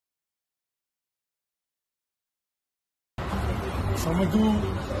So I'm gonna do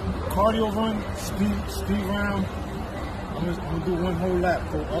cardio run, speed round. I'm gonna do one whole lap,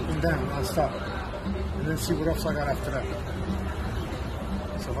 go up and down, non-stop, and then see what else I got after that.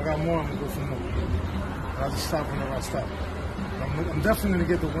 So if I got more, I'm gonna go for more. But I'll just stop whenever I stop. I'm definitely gonna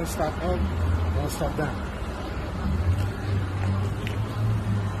get the one stop up, one stop down.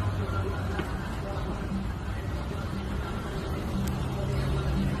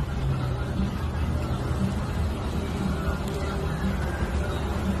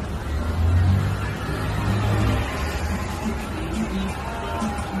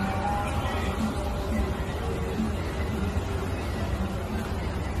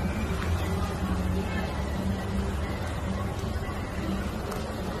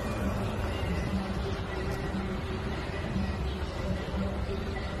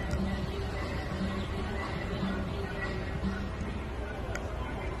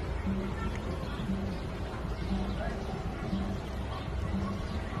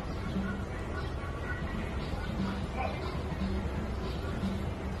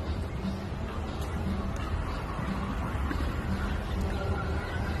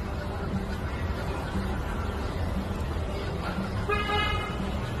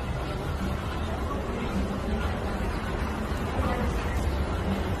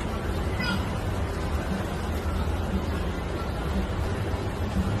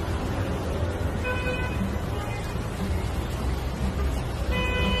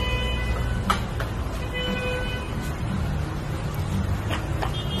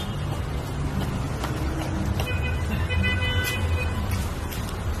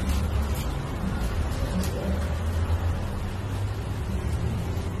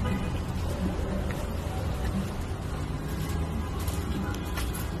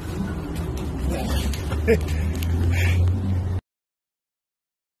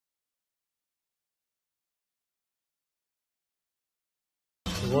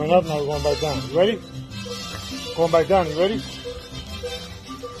 We're going up now, we're going back down. You ready? Going back down, you ready?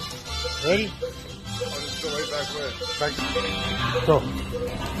 Ready? I'll just go right back where? Back. Go.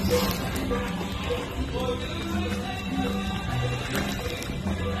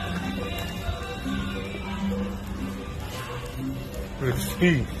 Look at the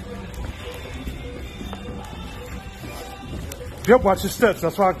speed. Yep, watch the steps.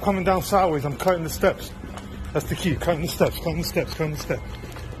 That's why I'm coming down sideways. I'm cutting the steps. That's the key. Cutting the steps, cutting the steps, cutting the steps,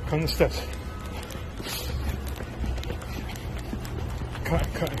 cutting the steps. Cutting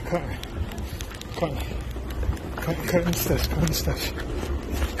the steps, cutting the steps.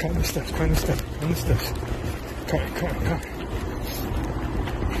 Cutting the steps, cutting the steps, cutting the steps. Cut.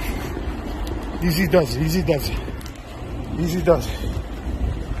 Easy does it, easy does it. Easy does it.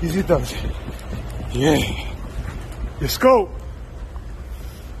 Easy does it. Yeah. Let's go.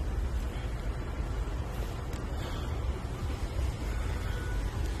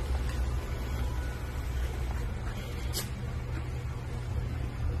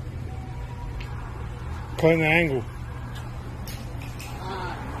 Cutting the angle.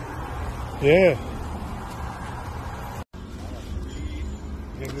 Yeah.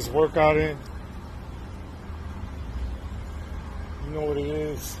 Get this workout in. You know what it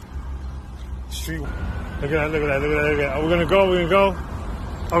is. Street. Look at that, look at that, look at that, look at that. Are we gonna go? We're gonna go?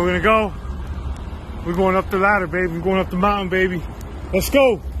 Are we gonna go? We're going up the ladder, baby. We're going up the mountain, baby. Let's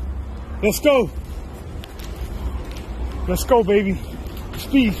go. Let's go. Let's go, baby.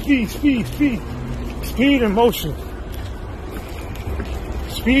 Speed, speed, speed, speed. Speed and motion.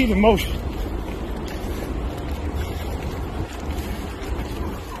 Speed and motion.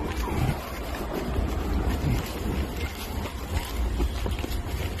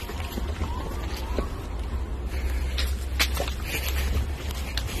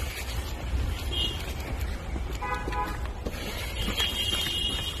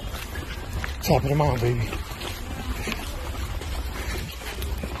 Top of the mountain, baby.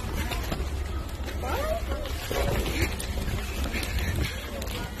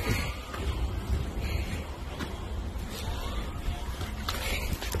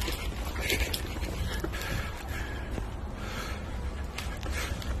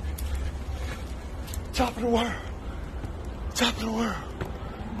 Top of the world. Top of the world.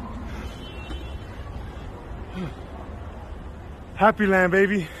 Happy land,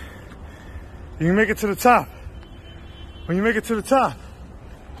 baby. You can make it to the top. When you make it to the top,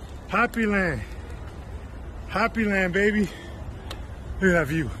 happy land. Happy land, baby. Look at that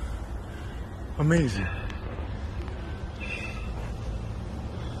view. Amazing.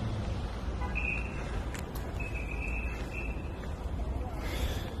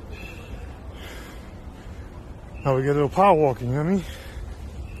 Now we get a little power walking, you know what I mean?